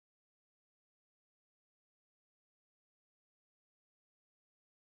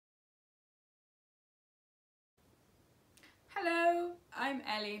Hello, I'm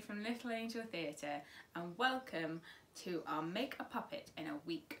Ellie from Little Angel Theatre and welcome to our Make a Puppet in a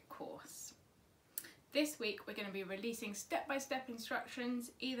Week course. This week we're going to be releasing step-by-step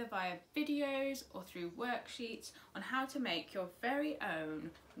instructions either via videos or through worksheets on how to make your very own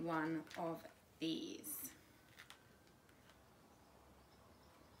one of these.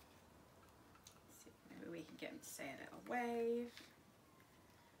 So maybe we can get them to say a little wave.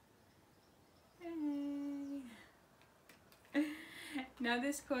 Yay. Now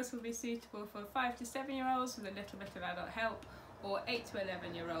this course will be suitable for 5 to 7 year olds with a little bit of adult help, or 8 to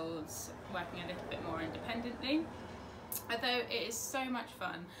 11 year olds working a little bit more independently. Although it is so much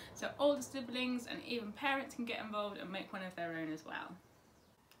fun, so older siblings and even parents can get involved and make one of their own as well.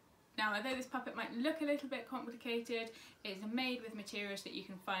 Now although this puppet might look a little bit complicated, it is made with materials that you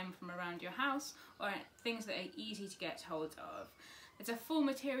can find from around your house or things that are easy to get hold of. There's a full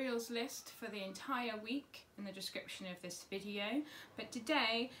materials list for the entire week in the description of this video, but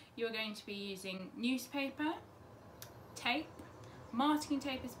today you're going to be using newspaper, tape, masking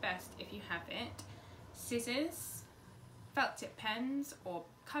tape is best if you have it, scissors, felt tip pens or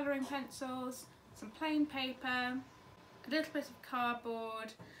colouring pencils, some plain paper, a little bit of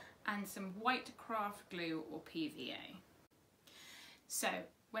cardboard and some white craft glue or PVA. So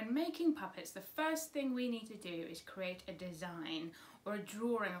when making puppets, the first thing we need to do is create a design or a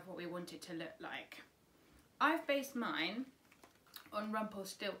drawing of what we want it to look like. I've based mine on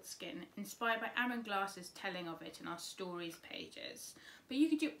Rumpelstiltskin, inspired by Aaron Glass's telling of it in our stories pages. But you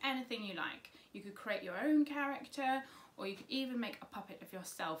could do anything you like. You could create your own character, or you could even make a puppet of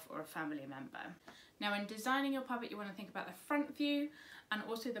yourself or a family member. Now when designing your puppet, you want to think about the front view and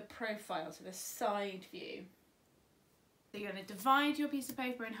also the profile, so the side view. So you're going to divide your piece of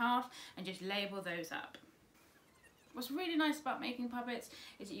paper in half and just label those up. What's really nice about making puppets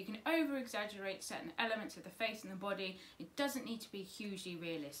is that you can over-exaggerate certain elements of the face and the body. It doesn't need to be hugely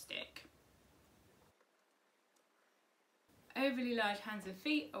realistic. Overly large hands and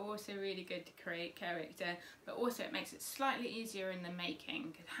feet are also really good to create character, but also it makes it slightly easier in the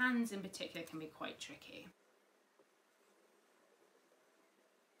making, because hands in particular can be quite tricky.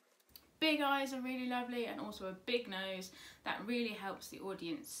 Big eyes are really lovely, and also a big nose. That really helps the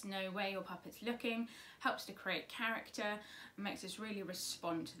audience know where your puppet's looking, helps to create character, and makes us really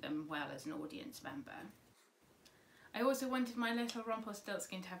respond to them well as an audience member. I also wanted my little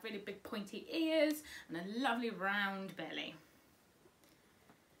Rumpelstiltskin to have really big pointy ears and a lovely round belly.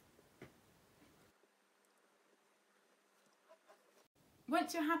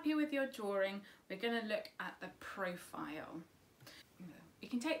 Once you're happy with your drawing, we're going to look at the profile. You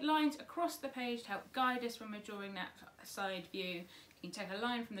can take lines across the page to help guide us when we're drawing that side view. You can take a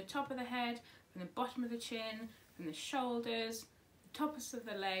line from the top of the head, from the bottom of the chin, from the shoulders, the tops of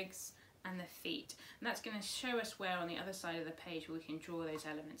the legs and the feet. And that's going to show us where on the other side of the page we can draw those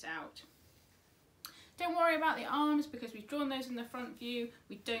elements out. Don't worry about the arms, because we've drawn those in the front view,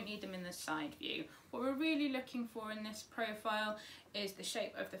 we don't need them in the side view. What we're really looking for in this profile is the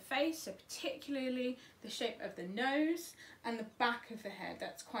shape of the face, so particularly the shape of the nose and the back of the head,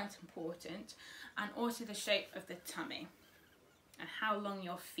 that's quite important, and also the shape of the tummy and how long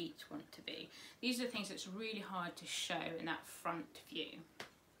your feet want to be. These are the things that's really hard to show in that front view.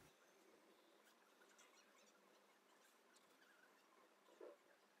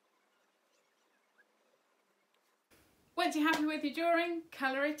 Once you're happy with your drawing,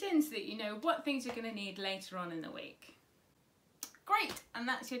 colour it in so that you know what things you're going to need later on in the week. Great, and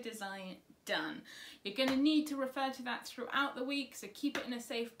that's your design done. You're going to need to refer to that throughout the week, so keep it in a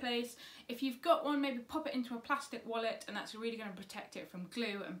safe place. If you've got one, maybe pop it into a plastic wallet, and that's really going to protect it from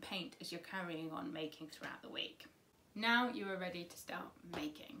glue and paint as you're carrying on making throughout the week. Now you are ready to start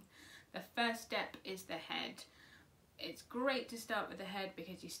making. The first step is the head. It's great to start with the head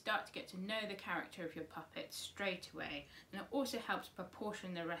because you start to get to know the character of your puppet straight away, and it also helps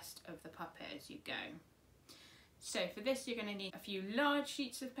proportion the rest of the puppet as you go. So for this you're going to need a few large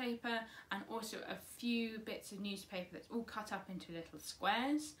sheets of paper and also a few bits of newspaper that's all cut up into little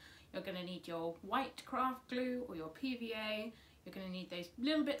squares. You're going to need your white craft glue or your PVA, you're going to need those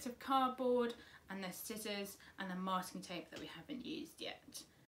little bits of cardboard and the scissors and the masking tape that we haven't used yet.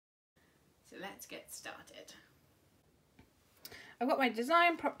 So let's get started. I've got my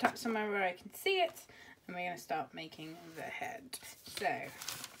design propped up somewhere where I can see it, and we're going to start making the head. So,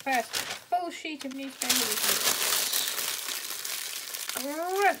 first with a full sheet of newspaper, we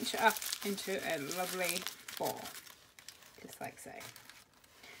can crunch up into a lovely ball, just like so.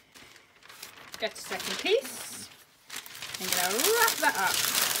 Get a second piece. I'm going to wrap that up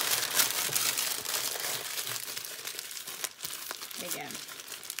again.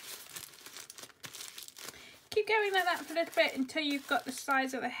 Keep going like that for a little bit until you've got the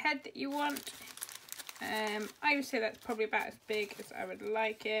size of the head that you want. I would say that's probably about as big as I would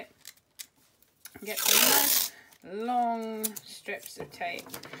like it. Get some nice long strips of tape,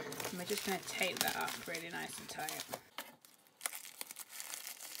 and we're just going to tape that up really nice and tight.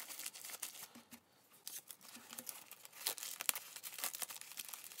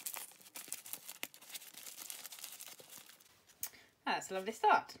 That's a lovely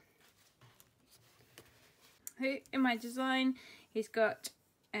start. In my design, he's got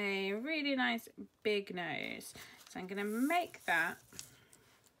a really nice big nose, so I'm going to make that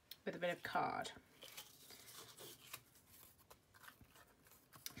with a bit of card.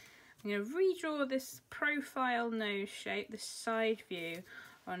 I'm going to redraw this profile nose shape, this side view,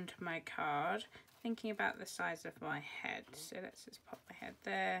 onto my card, thinking about the size of my head. So let's just pop my head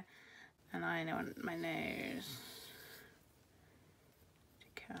there, and I want my nose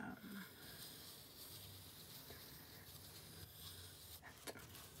to come.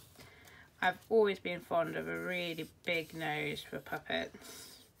 I've always been fond of a really big nose for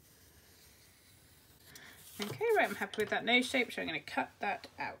puppets. Okay, right, I'm happy with that nose shape, so I'm going to cut that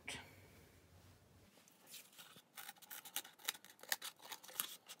out.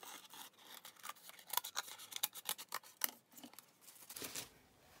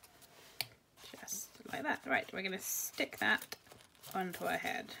 Just like that. Right, we're going to stick that onto our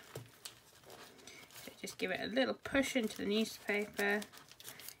head. So just give it a little push into the newspaper,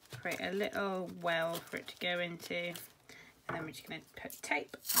 create a little well for it to go into, and then we're just going to put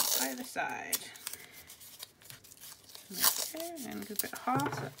tape on either side. Okay, and give it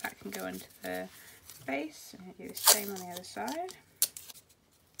half so that can go into the face. I'm going to do the same on the other side.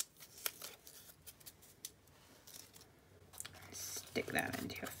 Stick that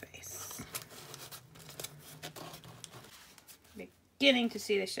into your face. Beginning to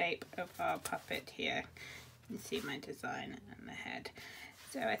see the shape of our puppet here. You can see my design and the head.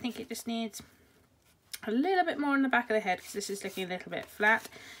 So I think it just needs a little bit more on the back of the head because this is looking a little bit flat.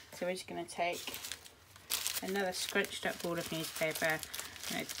 So we're just going to take another scrunched up ball of newspaper and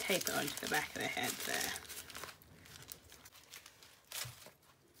I'm going to tape it onto the back of the head there.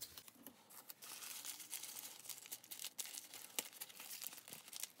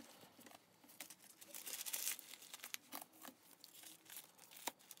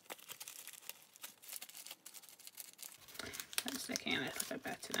 That's looking a little bit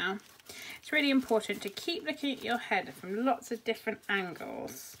better now. It's really important to keep looking at your head from lots of different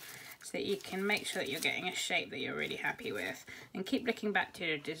angles so that you can make sure that you're getting a shape that you're really happy with, and keep looking back to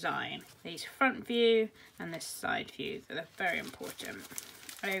your design. These front view and this side view, that are very important.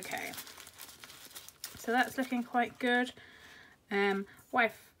 Okay, so that's looking quite good. What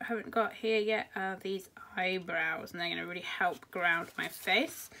I haven't got here yet are these eyebrows, and they're going to really help ground my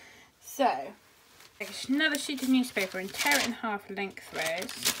face. So take another sheet of newspaper and tear it in half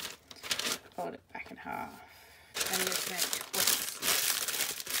lengthways, fold it back in half, and you're just going to twist.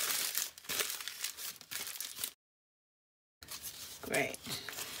 Great.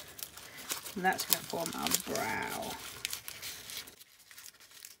 And that's going to form our brow.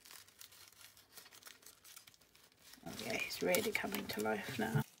 Oh yeah, he's really coming to life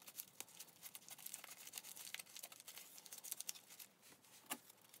now.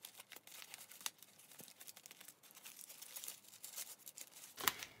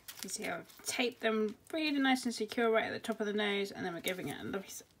 You see I've taped them really nice and secure right at the top of the nose, and then we're giving it a lovely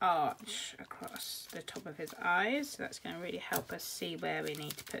arch across the top of his eyes. So that's going to really help us see where we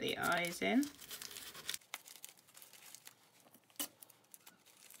need to put the eyes in.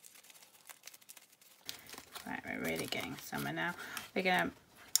 Right, we're really getting somewhere now. We're going to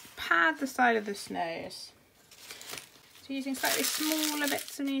pad the side of this nose. So using slightly smaller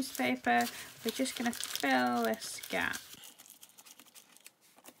bits of newspaper, we're just going to fill this gap.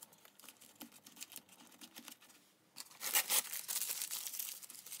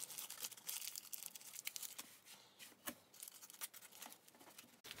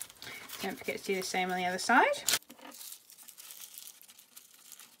 Don't forget to do the same on the other side.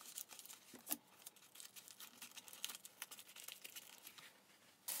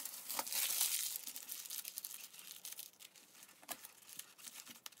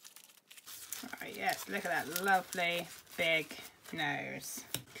 Right, yes, look at that lovely big nose.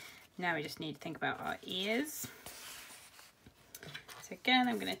 Now we just need to think about our ears. So again,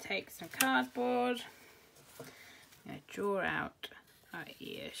 I'm going to take some cardboard. I'm going to draw out our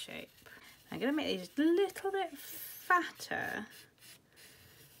ear shape. I'm going to make these a little bit fatter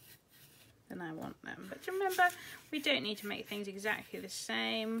than I want them. But remember, we don't need to make things exactly the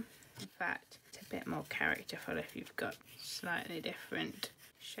same. In fact, it's a bit more characterful if you've got slightly different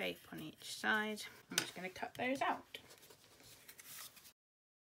shape on each side. I'm just going to cut those out.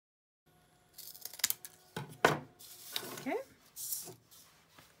 Okay.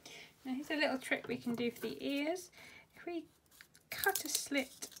 Now here's a little trick we can do for the ears. If we cut a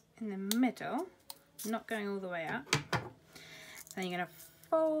slit in the middle, not going all the way up, then you're going to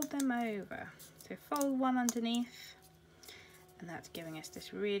fold them over. So fold one underneath, and that's giving us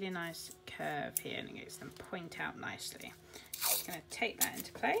this really nice curve here, and it gets them point out nicely. Just going to take that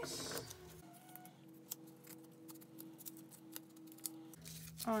into place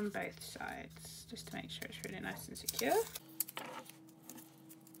on both sides, just to make sure it's really nice and secure.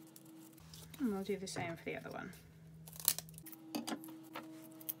 And we'll do the same for the other one.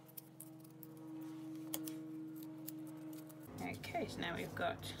 Okay, so now we've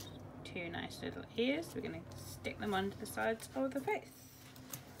got two nice little ears. We're going to stick them onto the sides of the face.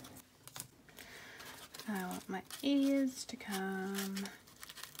 I want my ears to come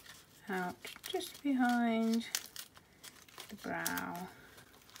out just behind the brow.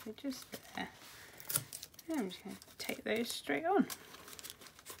 So just there. And I'm just going to take those straight on.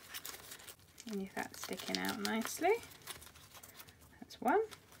 And if that's sticking out nicely, that's one.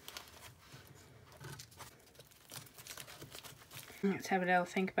 Let's have a little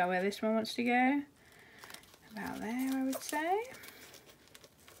think about where this one wants to go. About there, I would say.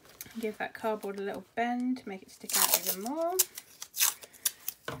 Give that cardboard a little bend to make it stick out even more.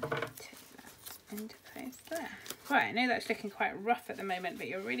 Take that into place there. Right, I know that's looking quite rough at the moment, but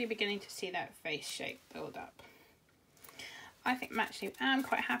you're really beginning to see that face shape build up. I think actually I'm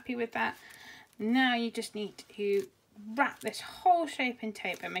quite happy with that. Now you just need to wrap this whole shape in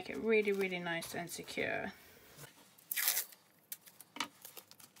tape and make it really, really nice and secure.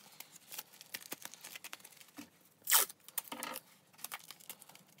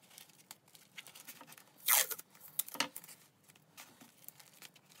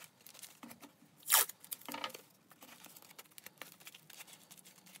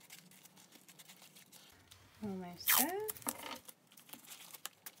 Almost there.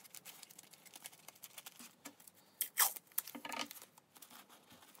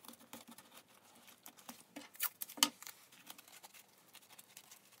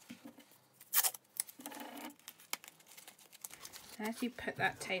 And as you put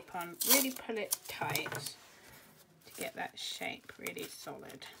that tape on, really pull it tight to get that shape really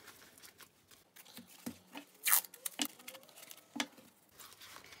solid.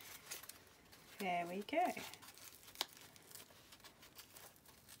 There we go.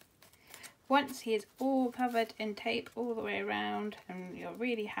 Once he is all covered in tape all the way around and you're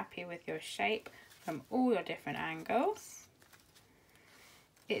really happy with your shape from all your different angles,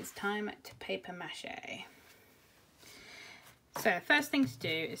 it's time to paper mache. So the first thing to do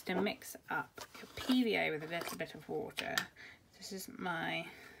is to mix up your PVA with a little bit of water. This is my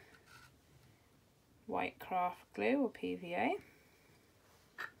white craft glue or PVA.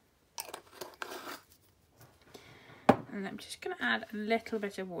 And I'm just going to add a little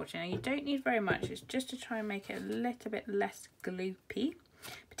bit of water. Now you don't need very much, it's just to try and make it a little bit less gloopy,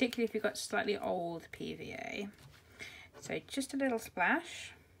 particularly if you've got slightly old PVA. So just a little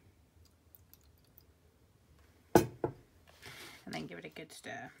splash. And then give it a good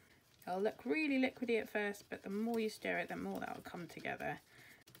stir. It'll look really liquidy at first, but the more you stir it, the more that will come together.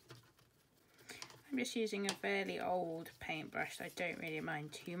 I'm just using a fairly old paintbrush that I don't really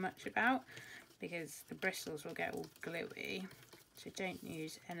mind too much about, because the bristles will get all gluey, so don't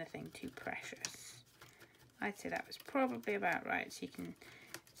use anything too precious. I'd say that was probably about right, so you can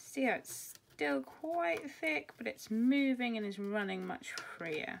see how it's still quite thick, but it's moving and is running much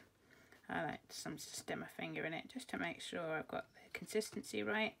freer. I like to stim my finger in it just to make sure I've got the consistency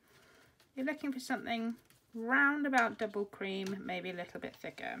right. You're looking for something round about double cream, maybe a little bit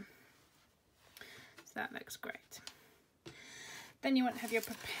thicker. So that looks great. Then you want to have your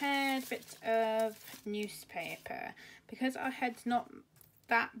prepared bits of newspaper. Because our head's not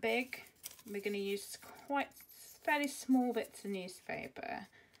that big, we're going to use quite fairly small bits of newspaper.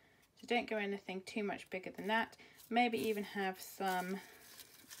 So don't go anything too much bigger than that. Maybe even have some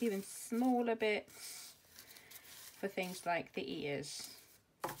even smaller bits for things like the ears.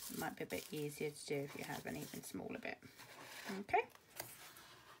 It might be a bit easier to do if you have an even smaller bit. Okay.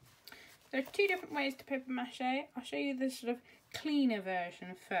 There are two different ways to paper mache. I'll show you the sort of cleaner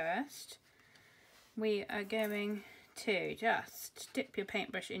version first. We are going to just dip your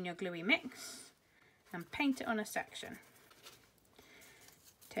paintbrush in your gluey mix and paint it on a section.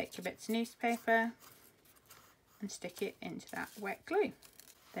 Take your bits of newspaper and stick it into that wet glue.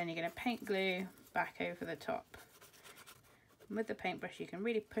 Then you're going to paint glue back over the top. And with the paintbrush you can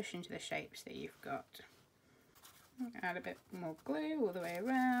really push into the shapes that you've got. Add a bit more glue all the way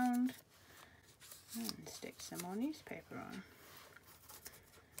around and stick some more newspaper on.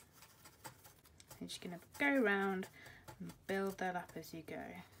 You're just going to go around and build that up as you go.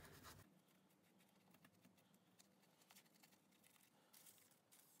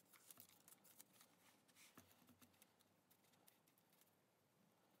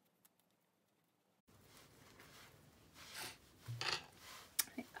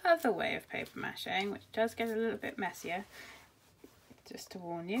 The other way of paper mâching, which does get a little bit messier, just to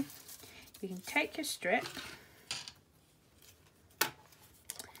warn you, you can take your strip and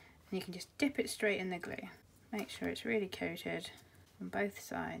you can just dip it straight in the glue. Make sure it's really coated on both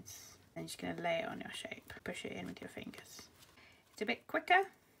sides. And you're just going to lay it on your shape. Push it in with your fingers. It's a bit quicker,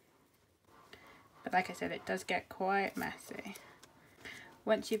 but like I said, it does get quite messy.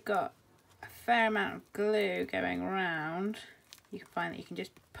 Once you've got a fair amount of glue going around, you can find that you can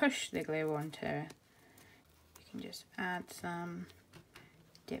just push the glue onto it. You can just add some,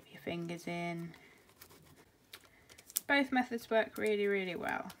 dip your fingers in. Both methods work really, really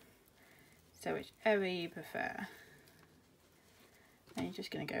well. So whichever you prefer. And you're just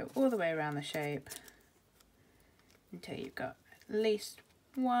going to go all the way around the shape until you've got at least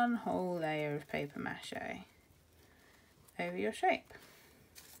one whole layer of paper mâché over your shape.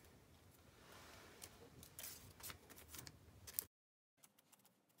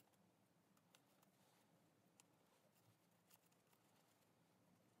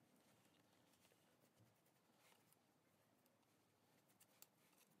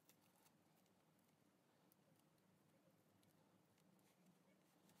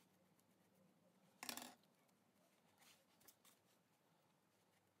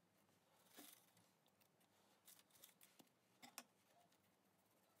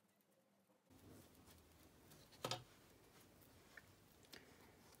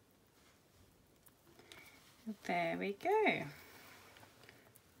 There we go.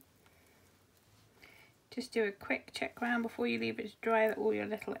 Just do a quick check round before you leave it to dry that all your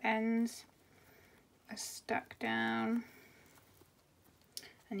little ends are stuck down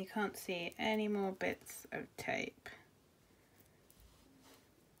and you can't see any more bits of tape.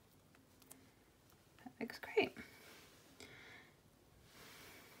 That looks great.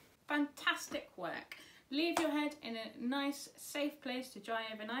 Fantastic work. Leave your head in a nice, safe place to dry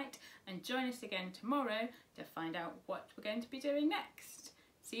overnight and join us again tomorrow to find out what we're going to be doing next.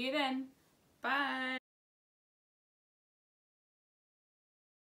 See you then. Bye.